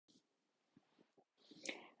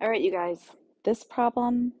All right, you guys, this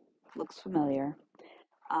problem looks familiar.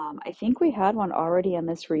 I think we had one already on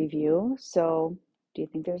this review, so do you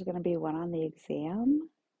think there's going to be one on the exam?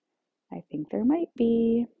 I think there might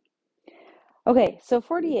be. Okay, so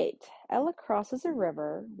 48. Ella crosses a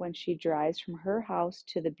river when she drives from her house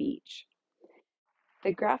to the beach.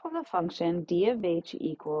 The graph of the function d of h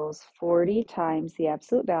equals 40 times the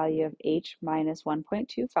absolute value of h minus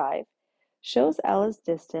 1.25 shows Ella's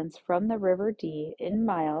distance from the river D in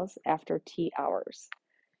miles after t hours.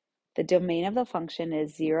 The domain of the function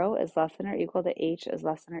is 0 is less than or equal to h is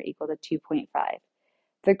less than or equal to 2.5.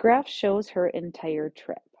 The graph shows her entire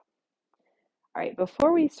trip. All right,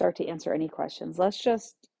 before we start to answer any questions,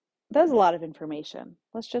 there's a lot of information.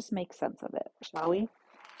 Let's just make sense of it, shall we?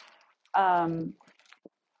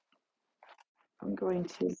 I'm going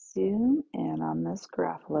to zoom in on this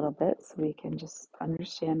graph a little bit so we can just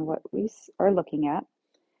understand what we are looking at.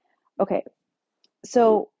 Okay,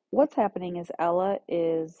 so what's happening is what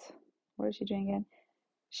is she doing again?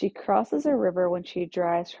 She crosses a river when she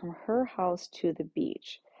drives from her house to the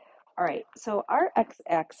beach. All right, so our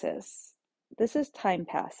x-axis, this is time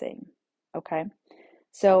passing, okay?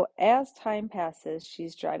 So as time passes,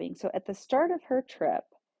 she's driving. So at the start of her trip,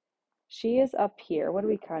 she is up here. What are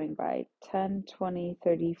we counting by? 10, 20,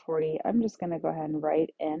 30, 40. I'm just going to go ahead and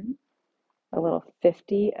write in a little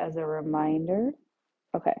 50 as a reminder.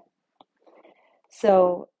 Okay,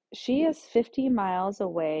 so she is 50 miles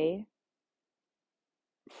away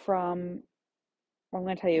from, I'm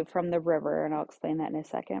going to tell you, from the river, and I'll explain that in a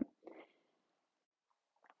second.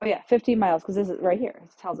 Oh yeah, 50 miles, because this is right here.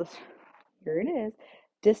 It tells us, here it is,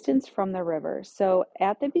 distance from the river. So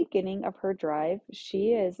at the beginning of her drive,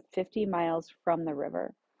 she is 50 miles from the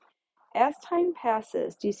river. As time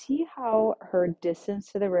passes, do you see how her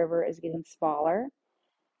distance to the river is getting smaller?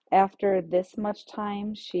 After this much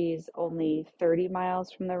time, she's only 30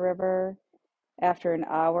 miles from the river. After an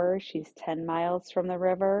hour, she's 10 miles from the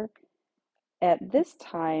river. At this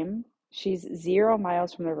time, she's 0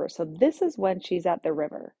 miles from the river. So this is when she's at the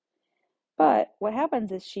river. But what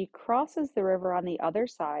happens is she crosses the river on the other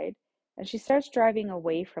side and she starts driving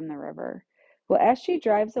away from the river. Well, as she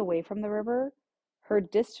drives away from the river, her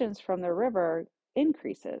distance from the river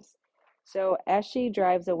increases. So as she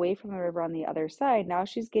drives away from the river on the other side, now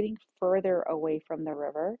she's getting further away from the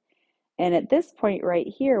river. And at this point right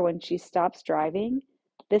here, when she stops driving,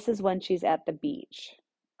 this is when she's at the beach.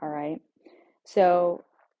 All right. So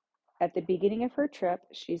at the beginning of her trip,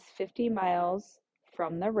 she's 50 miles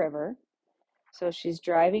from the river. So she's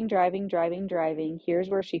driving, driving, driving, driving. Here's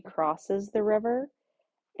where she crosses the river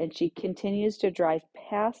and she continues to drive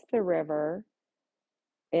past the river.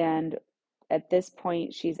 And at this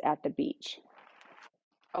point, she's at the beach.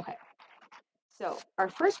 Okay, so our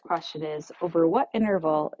first question is, over what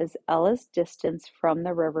interval is Ella's distance from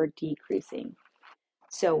the river decreasing?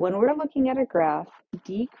 So when we're looking at a graph,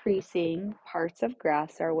 decreasing parts of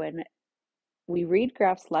graphs are when we read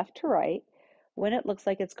graphs left to right, when it looks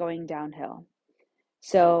like it's going downhill.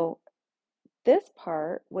 So this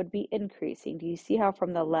part would be increasing. Do you see how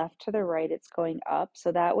from the left to the right it's going up?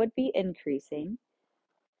 So that would be increasing.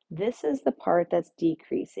 This is the part that's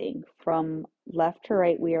decreasing. From left to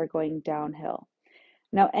right, we are going downhill.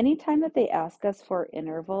 Now, anytime that they ask us for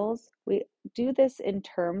intervals, we do this in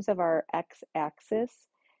terms of our x-axis.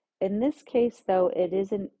 In this case, though, it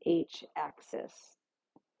is an h-axis.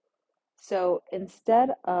 So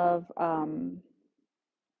instead of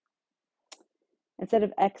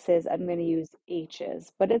x's, I'm going to use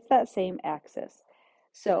h's, but it's that same axis.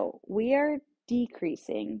 So we are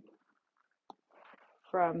decreasing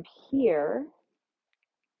from here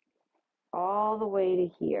all the way to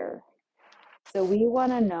here. So we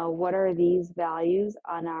want to know, what are these values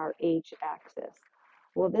on our h-axis?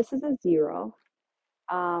 Well, this is a 0.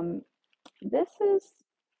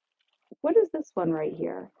 What is this one right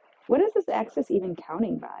here? What is this axis even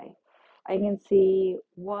counting by? I can see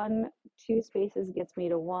 2 spaces gets me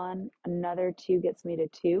to 1, another 2 gets me to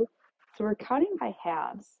 2. So we're counting by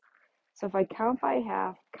halves. So if I count by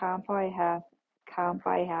half, count by half, count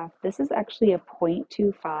by half, this is actually a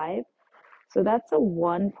 0.25. So that's a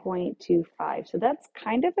 1.25. So that's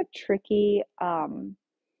kind of a tricky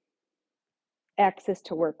axis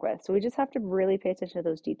to work with. So we just have to really pay attention to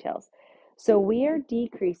those details. So we are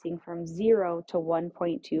decreasing from 0 to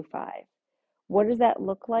 1.25. What does that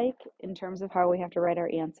look like in terms of how we have to write our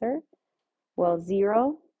answer? Well,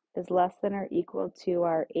 0 is less than or equal to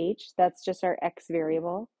our h. That's just our x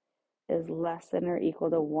variable, is less than or equal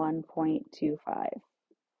to 1.25.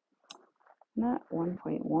 Not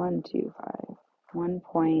 1.125,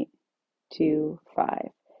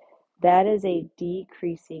 1.25. That is a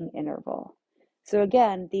decreasing interval. So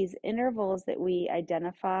again, these intervals that we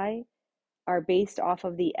identify are based off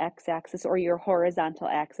of the x-axis or your horizontal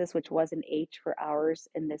axis, which was an h for hours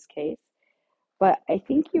in this case. But I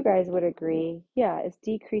think you guys would agree, yeah, it's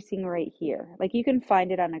decreasing right here. Like you can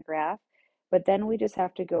find it on a graph, but then we just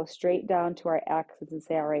have to go straight down to our axis and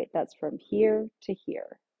say, all right, that's from here to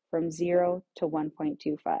here, from 0 to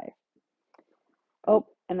 1.25. Oh,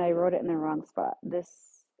 and I wrote it in the wrong spot.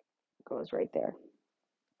 This goes right there.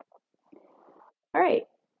 All right,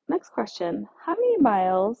 next question. How many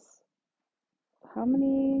miles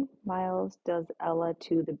does Ella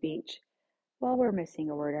to the beach? Well, we're missing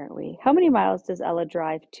a word, aren't we? How many miles does Ella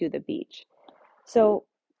drive to the beach? So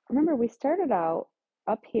remember, we started out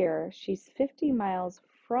up here. She's 50 miles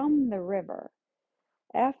from the river.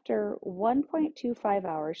 After 1.25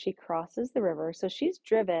 hours, she crosses the river. So she's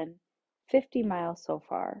driven 50 miles so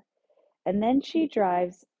far. And then she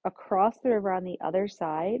drives across the river on the other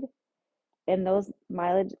side, and those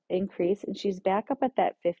mileage increase, and she's back up at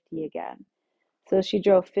that 50 again. So she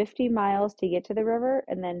drove 50 miles to get to the river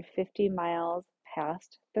and then 50 miles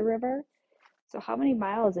past the river. So how many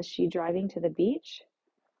miles is she driving to the beach?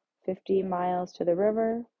 50 miles to the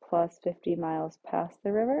river plus 50 miles past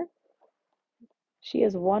the river. She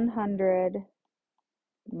is 100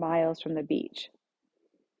 miles from the beach.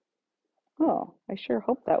 Oh, I sure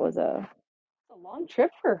hope that was a long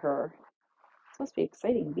trip for her. It's supposed to be an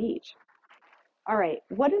exciting beach. All right,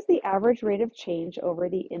 what is the average rate of change over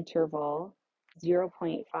the interval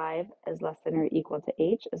 0.5 is less than or equal to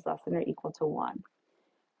h is less than or equal to 1?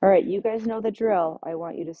 All right, you guys know the drill. I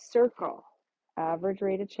want you to circle average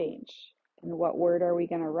rate of change. And what word are we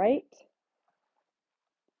going to write?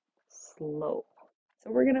 Slope. So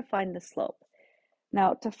we're going to find the slope.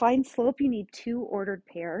 Now, to find slope, you need two ordered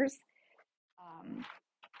pairs.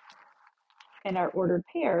 In our ordered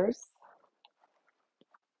pairs,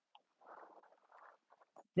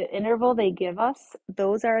 the interval they give us,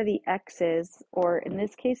 those are the x's, or in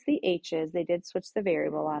this case, the h's. They did switch the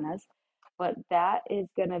variable on us, but that is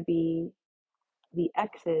going to be the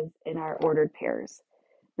x's in our ordered pairs.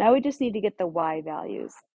 Now we just need to get the y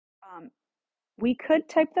values. We could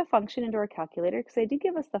type the function into our calculator because they did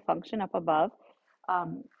give us the function up above.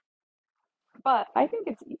 Um, but I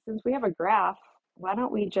think since we have a graph, why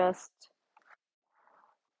don't we just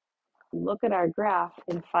look at our graph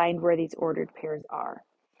and find where these ordered pairs are.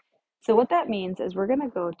 So what that means is we're going to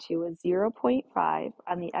go to a 0.5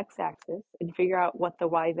 on the x-axis and figure out what the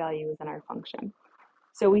y value is in our function.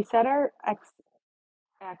 So we said our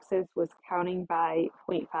x-axis was counting by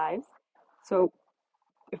 0.5s. So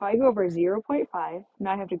if I go over 0.5,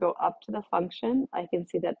 now I have to go up to the function. I can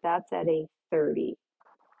see that that's at a 30.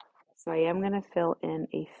 So I am going to fill in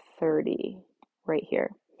a 30 right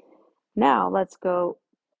here. Now let's go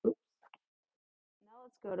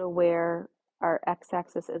to where our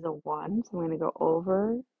x-axis is a 1. So I'm going to go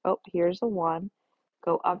over, oh, here's a 1.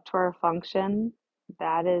 Go up to our function.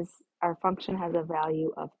 That is, our function has a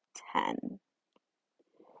value of 10.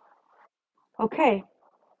 Okay,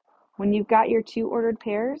 when you've got your two ordered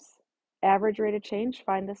pairs, average rate of change,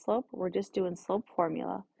 find the slope. We're just doing slope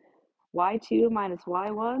formula. y2 minus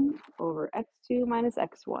y1 over x2 minus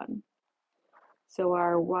x1. So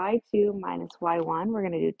our y2 minus y1, we're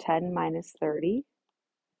going to do 10 minus 30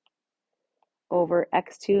 over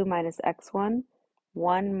x2 minus x1,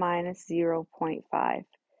 1 minus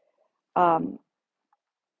 0.5.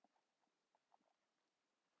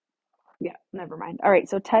 Yeah, never mind. All right,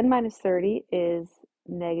 so 10 minus 30 is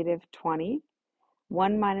negative 20.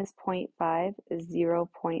 1 minus 0.5 is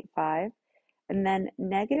 0.5. And then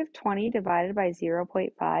negative 20 divided by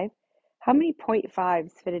 0.5. How many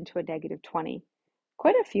 0.5s fit into a negative 20?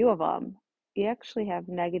 Quite a few of them. You actually have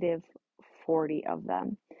negative 40 of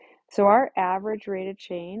them. So our average rate of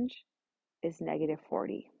change is negative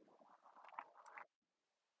 40.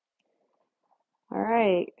 All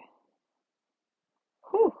right.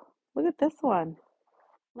 Whew, look at this one.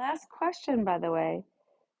 Last question, by the way.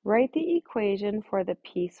 Write the equation for the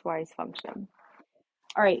piecewise function.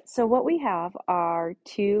 All right, so what we have are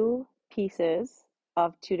two pieces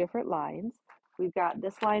of two different lines. We've got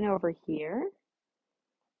this line over here,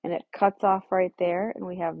 and it cuts off right there, and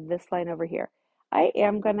we have this line over here. I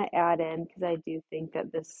am going to add in, because I do think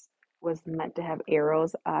that this was meant to have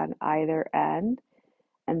arrows on either end,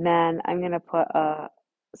 and then I'm going to put a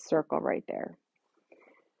circle right there.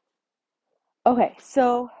 Okay,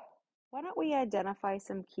 so why don't we identify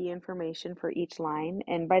some key information for each line?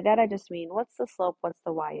 And by that, I just mean what's the slope, what's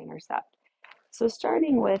the y-intercept? So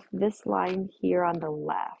starting with this line here on the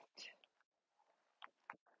left,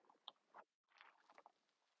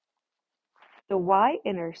 the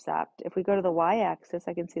y-intercept, if we go to the y-axis,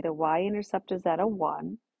 I can see the y-intercept is at a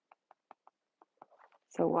 1.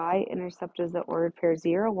 So y-intercept is the ordered pair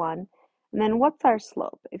 0, 1. And then what's our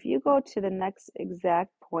slope? If you go to the next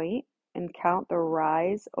exact point and count the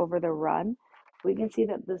rise over the run, we can see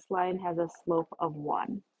that this line has a slope of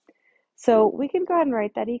 1. So we can go ahead and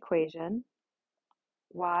write that equation.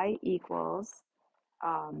 Y equals,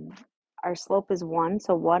 our slope is 1,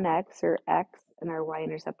 so 1x, or x, and our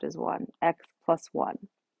y-intercept is 1, x plus 1.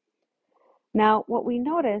 Now, what we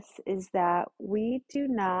notice is that we do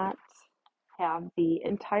not have the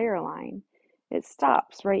entire line. It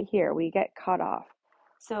stops right here. We get cut off.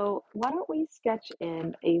 So why don't we sketch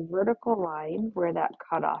in a vertical line where that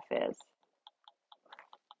cutoff is?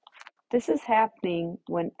 This is happening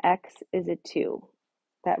when x is a 2.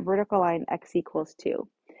 That vertical line, x equals 2.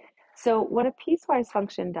 So what a piecewise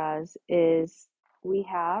function does is we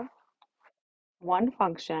have one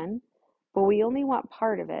function, but we only want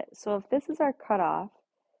part of it. So if this is our cutoff,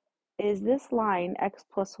 is this line x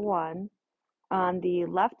plus 1 on the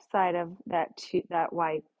left side of that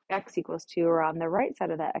y x equals 2, or on the right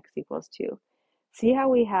side of that x equals 2? See how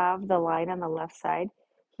we have the line on the left side?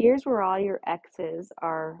 Here's where all your x's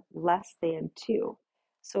are less than 2.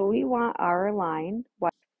 So we want our line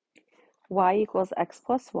y equals x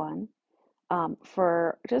plus 1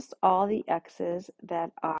 for just all the x's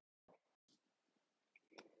that are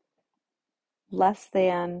less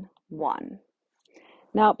than 1.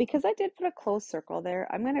 Now, because I did put a closed circle there,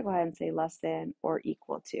 I'm going to go ahead and say less than or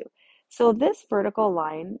equal to. So this vertical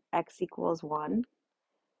line, x equals 1,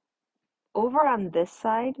 over on this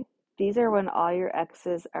side, these are when all your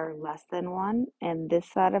x's are less than 1, and this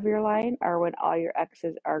side of your line are when all your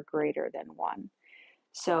x's are greater than 1.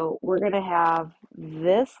 So we're going to have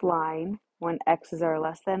this line when x's are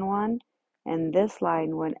less than 1, and this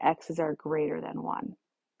line when x's are greater than 1.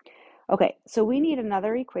 Okay, so we need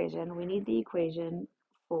another equation. We need the equation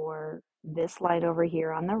for this line over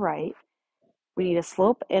here on the right. We need a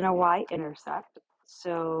slope and a y-intercept.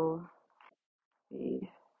 So we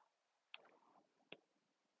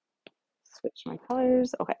switch my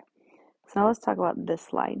colors. Okay, so now let's talk about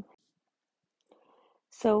this line.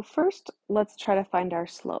 So first, let's try to find our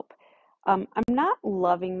slope. I'm not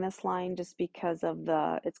loving this line just because of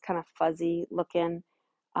it's kind of fuzzy looking,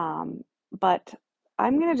 but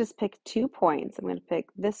I'm going to just pick 2 points. I'm going to pick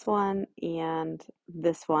this one and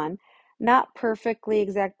this one. Not perfectly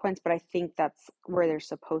exact points, but I think that's where they're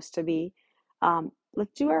supposed to be.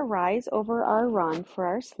 Let's do our rise over our run for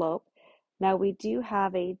our slope. Now we do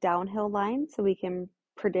have a downhill line, so we can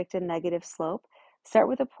predict a negative slope. Start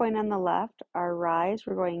with a point on the left. Our rise,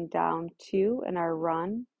 we're going down 2, and our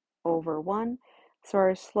run over 1. So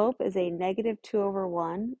our slope is a negative 2 over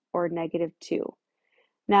 1, or negative 2.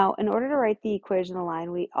 Now, in order to write the equation of the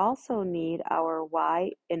line, we also need our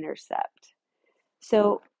y-intercept.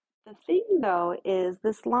 So the thing, though, is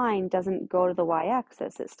this line doesn't go to the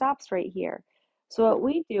y-axis. It stops right here. So what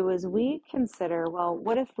we do is we consider, well,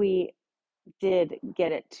 what if we did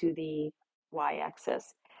get it to the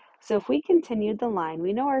y-axis? So if we continued the line,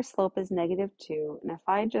 we know our slope is negative 2, and if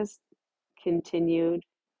I just continued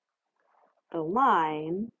the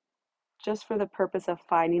line, just for the purpose of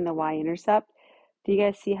finding the y-intercept, do you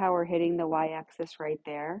guys see how we're hitting the y-axis right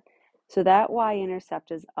there? So that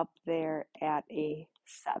y-intercept is up there at a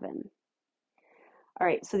 7. All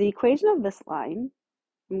right, so the equation of this line,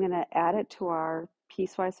 I'm going to add it to our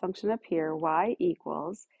piecewise function up here. Y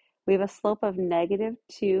equals, we have a slope of negative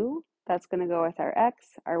 2. That's going to go with our x.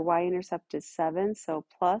 Our y-intercept is 7, so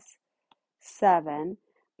plus 7.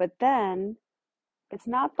 But then it's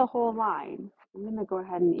not the whole line. I'm going to go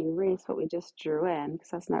ahead and erase what we just drew in because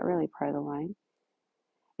that's not really part of the line.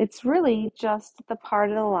 It's really just the part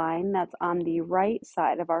of the line that's on the right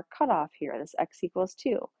side of our cutoff here, this x equals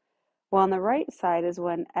 2. Well, on the right side is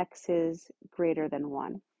when x is greater than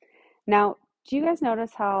 1. Now, do you guys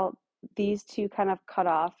notice how these two kind of cut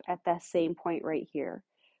off at that same point right here?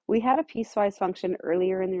 We had a piecewise function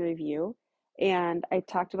earlier in the review, and I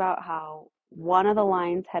talked about how one of the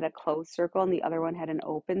lines had a closed circle and the other one had an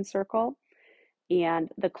open circle. And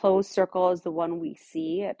the closed circle is the one we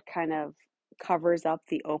see. It kind of covers up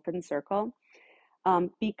the open circle.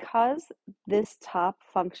 Because this top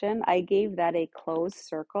function, I gave that a closed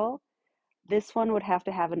circle, this one would have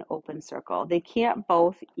to have an open circle. They can't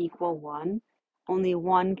both equal 1. Only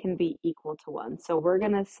one can be equal to 1. So we're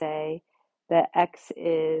going to say that x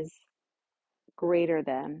is greater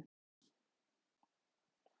than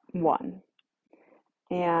 1.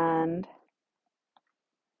 And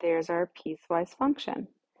there's our piecewise function.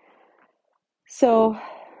 So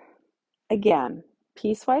again,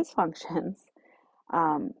 piecewise functions,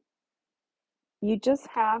 you just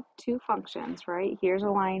have two functions, right? Here's a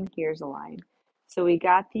line, here's a line. So we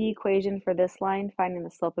got the equation for this line, finding the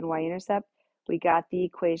slope and y-intercept. We got the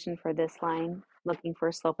equation for this line, looking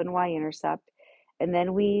for slope and y-intercept. And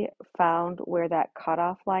then we found where that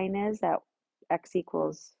cutoff line is, that x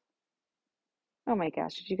equals, oh my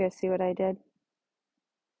gosh, did you guys see what I did?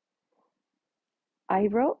 I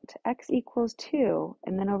wrote x equals 2,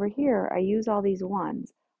 and then over here I use all these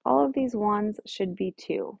ones. All of these ones should be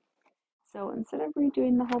 2. So instead of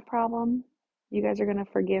redoing the whole problem, you guys are going to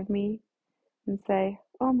forgive me and say,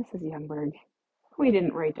 oh, Mrs. Youngberg, we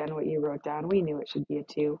didn't write down what you wrote down. We knew it should be a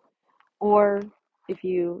 2. Or if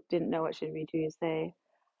you didn't know it should be 2, you say,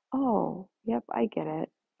 oh, yep, I get it.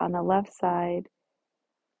 On the left side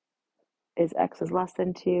is x is less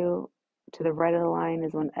than 2. To the right of the line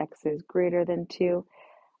is when x is greater than 2.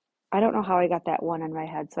 I don't know how I got that one in my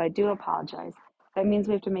head, so I do apologize. That means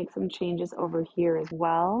we have to make some changes over here as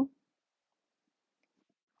well.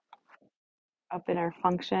 Up in our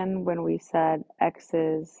function, when we said x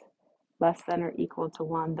is less than or equal to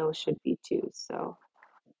 1, those should be 2. So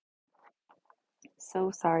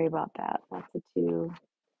sorry about that. That's a 2.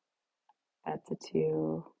 That's a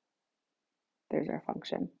 2. There's our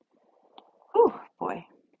function. Oh, boy.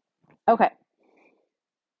 Okay.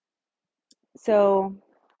 So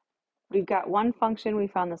we've got one function. We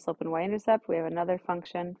found the slope and y-intercept. We have another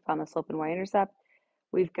function, found the slope and y-intercept.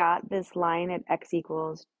 We've got this line at x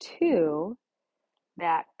equals 2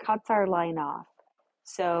 that cuts our line off.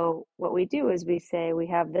 So what we do is we say we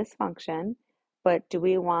have this function, but do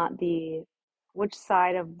we want which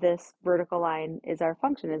side of this vertical line is our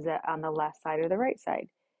function? Is it on the left side or the right side?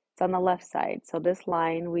 It's on the left side. So this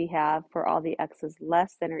line we have for all the x's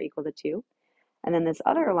less than or equal to 2. And then this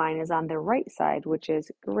other line is on the right side, which is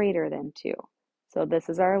greater than 2. So this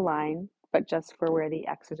is our line, but just for where the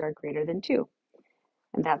x's are greater than 2.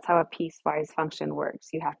 And that's how a piecewise function works.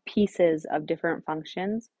 You have pieces of different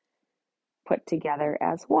functions put together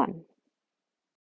as one.